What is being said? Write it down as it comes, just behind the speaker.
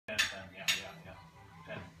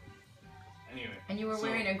And you were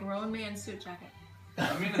wearing a grown man suit jacket.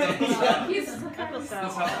 I mean, it's He's Do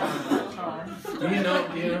you know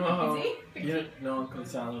how? You know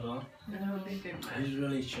Gonzalo at all? No, they didn't. He's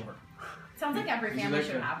really short. Sounds like every He's family like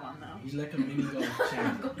should a- have one though. He's like a mini golf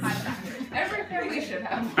champ. Every family should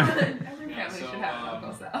have one. Every Yeah, family so, should have an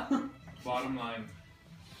Uncle Sal. bottom line.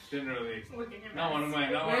 Didn't really. Looking at Not one of my.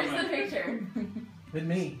 Not one Where's of my. the picture? With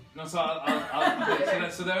me. No, so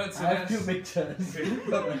I'll so that would I have two pictures. There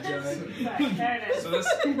it is. So this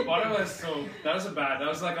water was that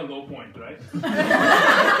was like a low point, right?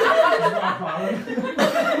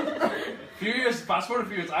 Fast forward a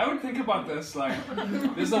few years, I would think about this like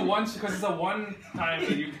this is the one because it's the one time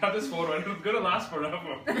that you got this photo and it's gonna last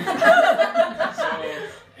forever. So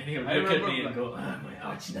And he'll I look at remember me and go, ah, my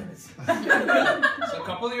arch nemesis. So a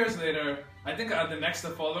couple of years later, I think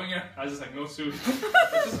the following year, I was just like, no suit.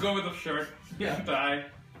 Let's just go with a shirt, tie. It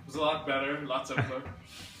was a lot better, a lot simpler.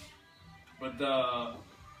 But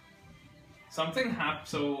something happened.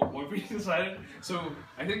 So what we decided. So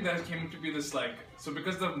I think that came to be this like. So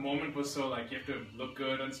because the moment was so like you have to look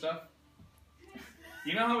good and stuff.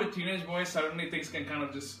 You know how with teenage boys suddenly things can kind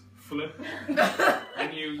of just flip,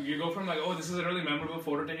 and you go from like, oh, this is a really memorable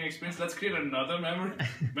photo taking experience. Let's create another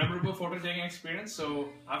memorable photo taking experience. So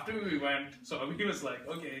after we went, so he was like,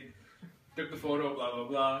 okay, took the photo, blah blah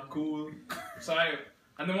blah, cool. So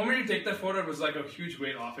and the moment you take that photo, it was like a huge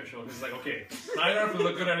weight off his shoulders. It's like, okay, now you don't have to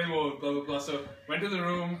look good anymore, blah blah blah. So went to the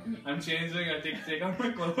room, I'm changing, I take off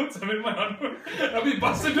my clothes, I'm in my underwear, and we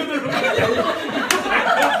bust into the room.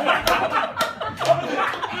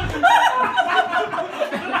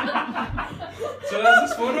 So there's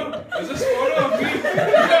this photo of me.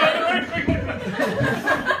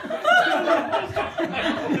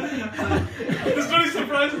 It's really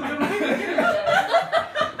surprising.